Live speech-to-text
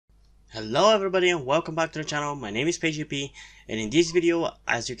Hello everybody and welcome back to the channel. My name is PGP, and in this video,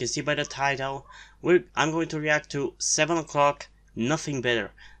 as you can see by the title, I'm going to react to 7 o'clock, Nothing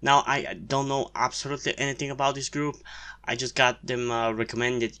Better. Now I don't know absolutely anything about this group. I just got them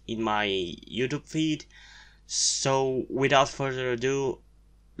recommended in my YouTube feed. So without further ado,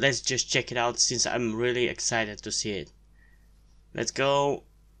 let's just check it out since I'm really excited to see it. Let's go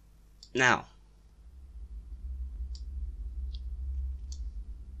now.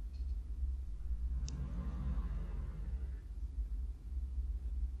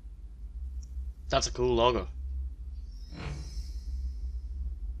 That's a cool logo.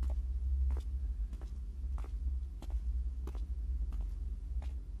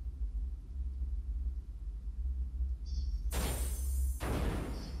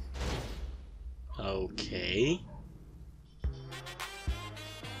 Okay.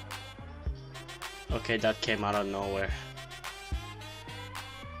 Okay, that came out of nowhere.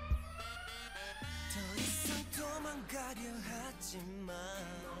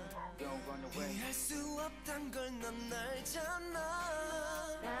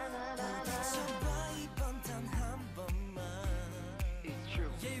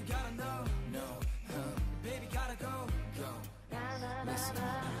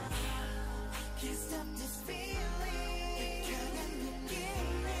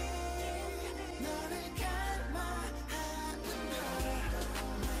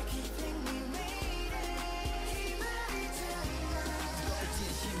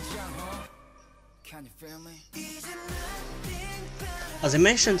 As I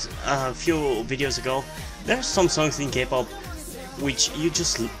mentioned a few videos ago, there are some songs in K-pop which you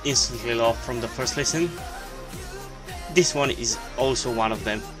just instantly love from the first listen. This one is also one of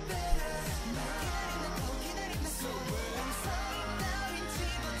them.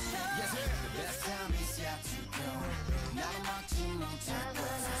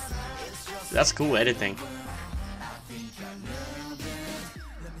 That's cool editing.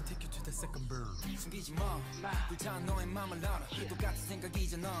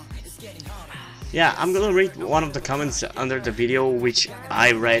 Yeah, I'm gonna read one of the comments under the video which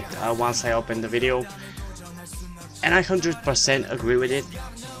I read once I opened the video, and I 100% agree with it.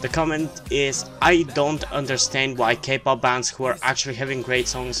 The comment is, I don't understand why K-pop bands who are actually having great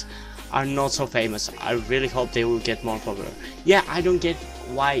songs are not so famous. I really hope they will get more popular. Yeah, I don't get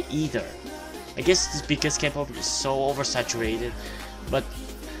why either. I guess it's because K-pop is so oversaturated, but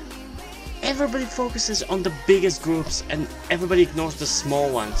everybody focuses on the biggest groups and everybody ignores the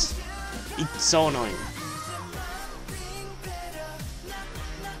small ones. It's so annoying.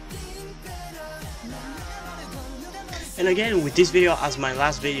 And again, with this video as my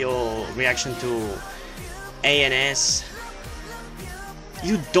last video reaction to ANS,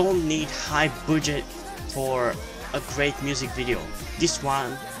 you don't need high budget for a great music video. This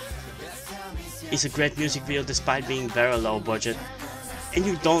one is a great music video despite being very low budget, and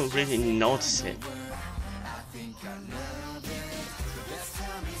you don't really notice it.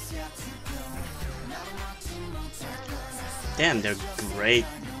 Damn, they're great.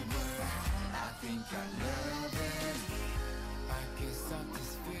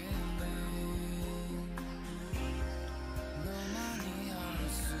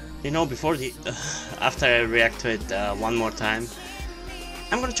 You know, before after I react to it one more time,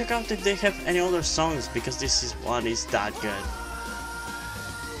 I'm gonna check out if they have any other songs, because this one is that good.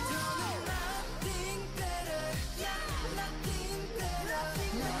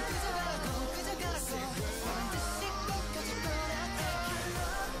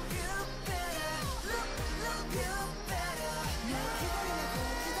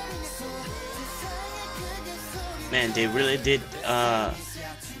 Man, they really did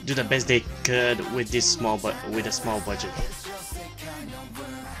do the best they could with this small a small budget.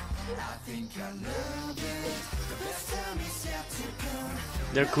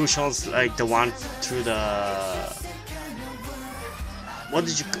 There are cool shots like the one through the what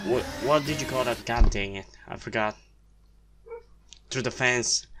did you call that? God dang it, I forgot. Through the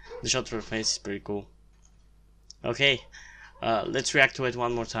fence. The shot through the fence is pretty cool. Okay, let's react to it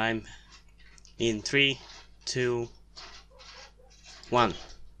one more time. In 3, 2, 1.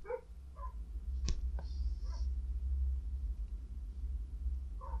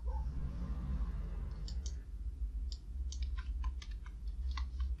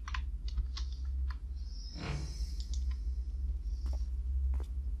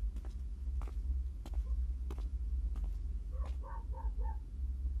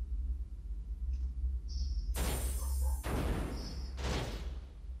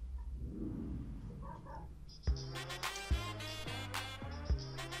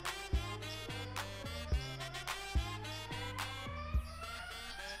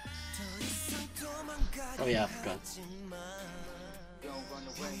 Oh yeah, I forgot. It's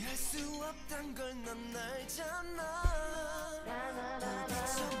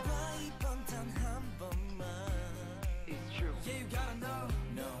true. Yeah, you gotta know.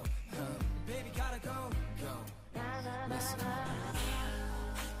 No, baby, gotta go. Listen.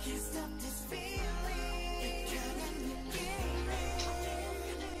 Can't stop this feeling.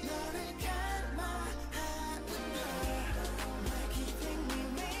 너를 감아하는 널 keeping me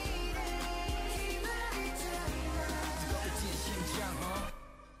waiting. 뜨거워진 심장,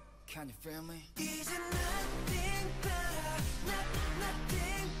 Can you feel me? 이제 nothing better,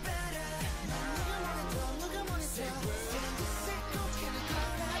 nothing better. 누가 원해도 새 꽃길을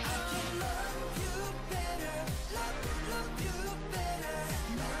걸어. I can love you better, love you better.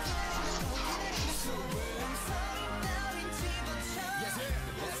 So I'm sorry now in 집어쳐. Yes,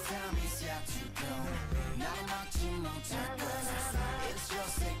 the best time is yet to come. 나를 막지 못할 거야. It's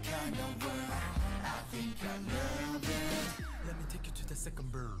just a kind of world. I think I love it. Let me take you to the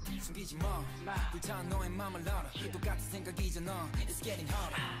second bird. 숨기지 마. 불타는 너의 맘을 알아. 똑같은 생각이잖아. It's getting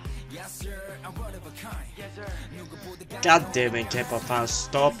harder. Yes sir, I'm one of a kind. Yes sir. God damn it, Kpop fans,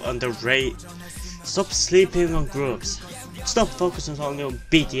 stop underrate. Stop sleeping on groups. Stop focusing only on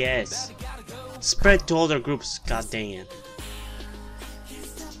BTS. Spread to other groups, god dang it.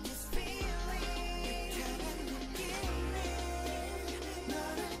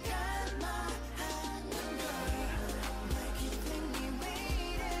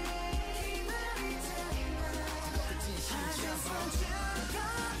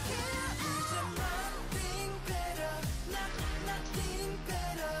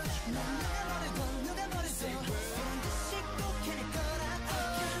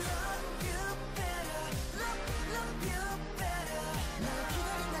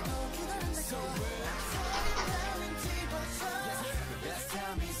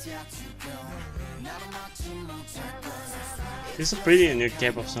 It's a pretty unique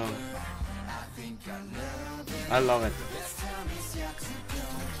Kpop song. I love it.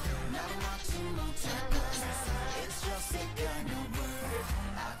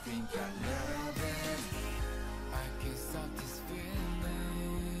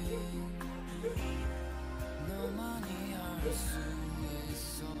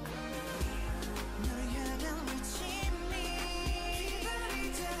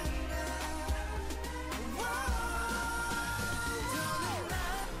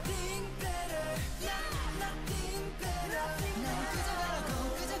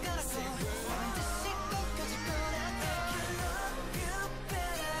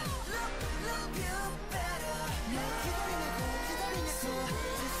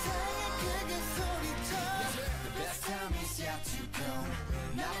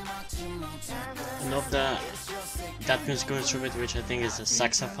 I love that musical instrument, which I think is a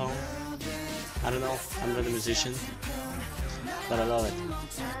saxophone. I don't know, I'm not a musician, but I love it.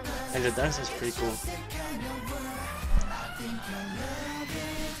 And the dance is pretty cool.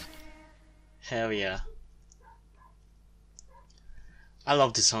 Hell yeah. I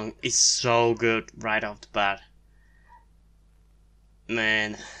love this song, it's so good right off the bat.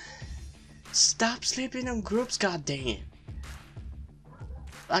 Man, stop sleeping on groups, god dang it.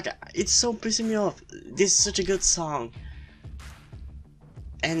 Like, it's so pissing me off. This is such a good song.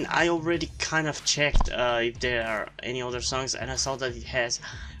 And I already kind of checked if there are any other songs, and I saw that it has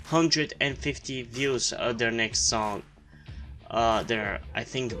 150 views their next song. Their, I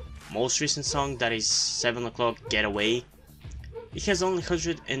think, most recent song, that is 7 o'clock Getaway. It has only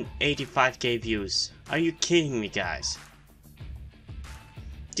 185k views. Are you kidding me, guys?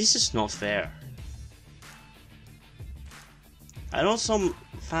 This is not fair. I know some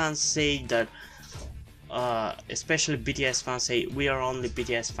fans say that, especially BTS fans say, we are only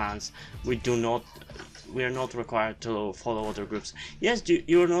BTS fans. We are not required to follow other groups. Yes,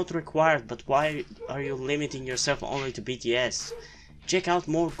 you are not required, but why are you limiting yourself only to BTS? Check out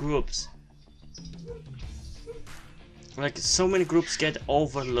more groups. Like, so many groups get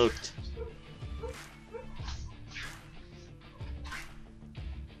overlooked.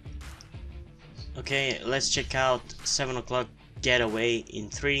 Okay, let's check out 7 o'clock Getaway in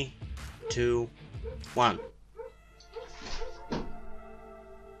 3, 2, 1.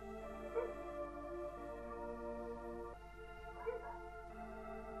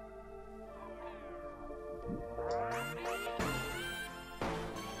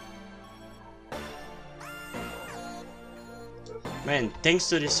 Man, thanks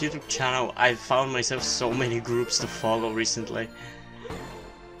to this YouTube channel, I found myself so many groups to follow recently,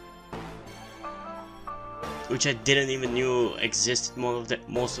 which I didn't even knew existed,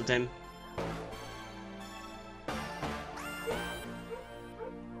 most of them.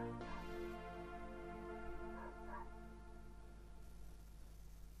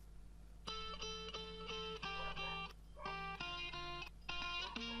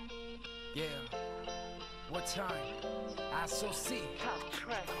 Let's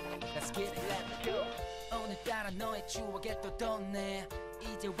get it. 오늘따라 너의 추억에 또 돋네.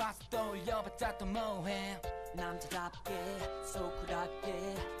 이제 와서 떠올려봤자 또 뭐해. 남자답게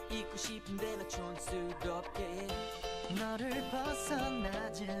소쿨하게 잊고 싶은데 나 촌스럽게 너를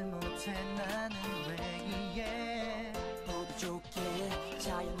벗어나질 못해 나는 왜 이래. 보기 좋게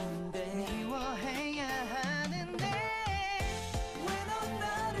자연인데 미워해야 하는데 왜 넌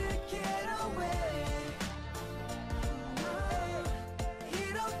나를 get away.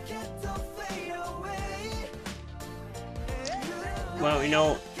 이렇게 또 fade away. Well, you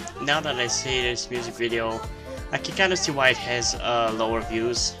know, now that I see this music video, I can kind of see why it has lower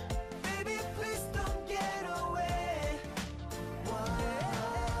views. Baby, please don't get away.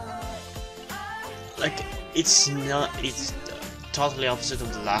 Like, it's totally opposite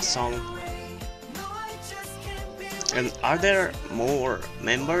of the last song. No, I just can't be. And are there more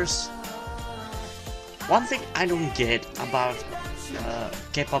members? One thing I don't get about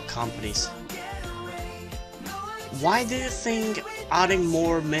K-pop companies. Why do you think adding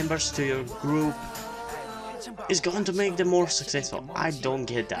more members to your group is going to make them more successful? I don't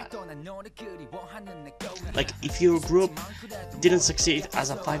get that. Like, if your group didn't succeed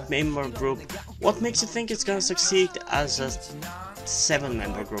as a 5-member group, what makes you think it's gonna succeed as a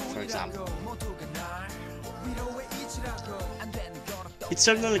 7-member group, for example? It's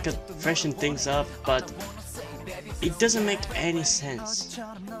certainly can freshen things up, but it doesn't make any sense.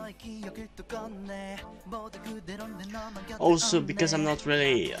 Also, because I'm not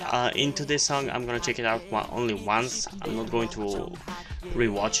really into this song, I'm gonna check it out only once. I'm not going to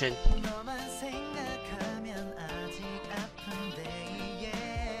rewatch it.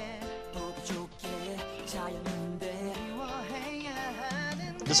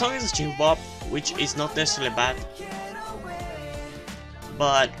 The song is a chill bop, which is not necessarily bad,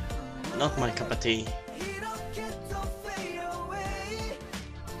 but not my cup of tea.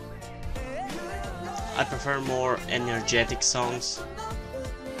 I prefer more energetic songs.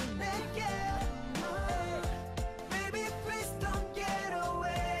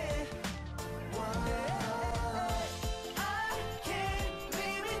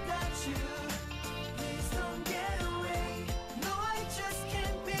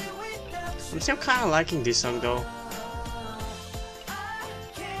 I'm still kind of liking this song though.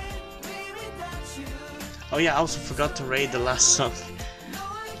 Oh yeah, I also forgot to rate the last song.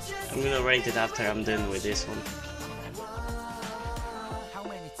 I'm gonna rate it after I'm done with this one. How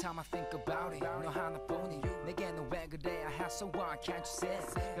many times I think about it, 너 하나뿐인 내게는 왜 그래 I have so why can't you say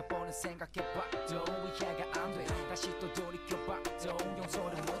몇 번은 생각해봐도 이해가 안 돼 다시 또 돌이켜봐도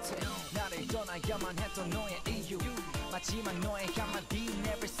용서를 못해 나를 떠나야만 했던 너의 이유 마지막 너의 한마디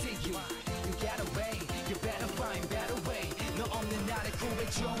never see you you get away you better find better way 너 없는 나를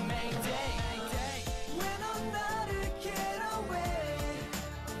구해줘 Mayday 왜 넌 나를 get away.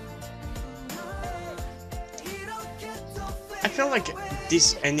 I feel like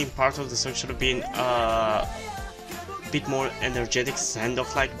this ending part of the song should have been a bit more energetic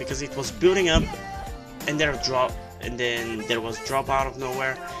send-off like, because it was building up and then there was drop out of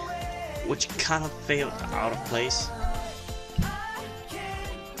nowhere, which kind of felt out of place.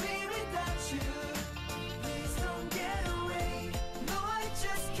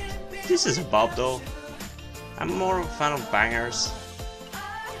 This is a bop though. I'm more of a fan of bangers.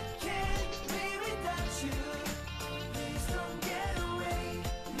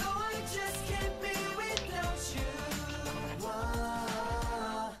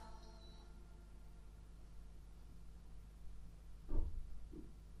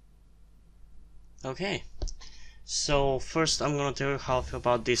 Okay, so first I'm gonna tell you how I feel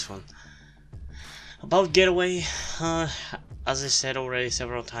about this one. About Getaway, as I said already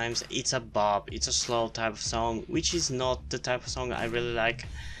several times, it's a bop, it's a slow type of song, which is not the type of song I really like,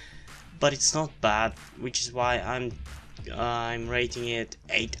 but it's not bad, which is why I'm rating it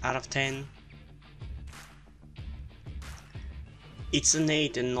 8 out of 10. It's an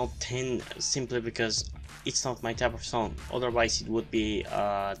 8 and not 10 simply because it's not my type of song, otherwise it would be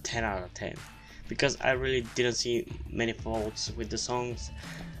 10 out of 10. Because I really didn't see many faults with the songs.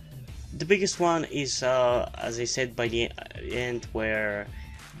 The biggest one is, as I said, by the end, where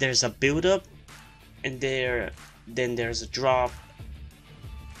there's a build-up and then there's a drop,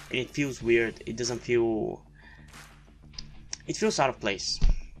 and it feels weird. It doesn't feel. It feels out of place.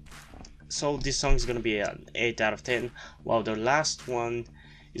 So this song is gonna be an 8 out of 10, while the last one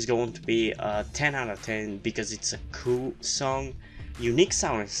is going to be a 10 out of 10 because it's a cool song. Unique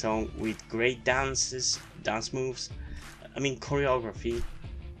sounding song with great dance moves, choreography,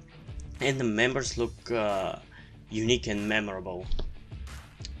 and the members look unique and memorable.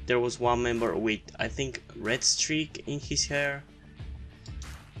 there was one member with, I think, red streak in his hair.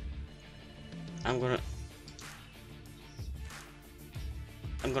 I'm gonna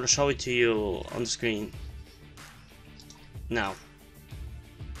show it to you on the screen now.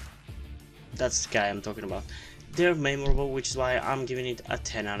 That's the guy I'm talking about. They're memorable, which is why I'm giving it a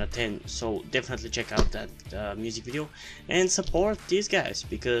 10 out of 10. So definitely check out that music video and support these guys,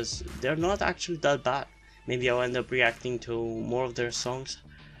 because they're not actually that bad. Maybe I'll end up reacting to more of their songs,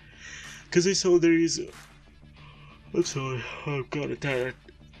 because I saw there is, I'm sorry, I've got tired.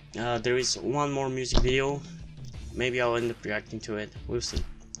 There is one more music video. Maybe I'll end up reacting to it, we'll see.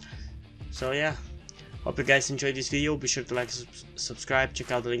 So yeah, hope you guys enjoyed this video. Be sure to like and subscribe.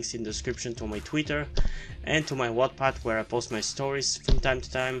 Check out the links in the description to my Twitter and to my Wattpad, where I post my stories from time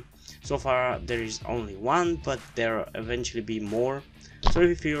to time. So far there is only one, but there will eventually be more. So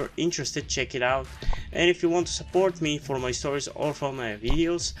if you're interested, check it out. And if you want to support me for my stories or for my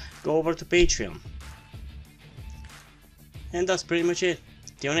videos, go over to Patreon. And that's pretty much it.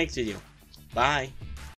 Till next video. Bye.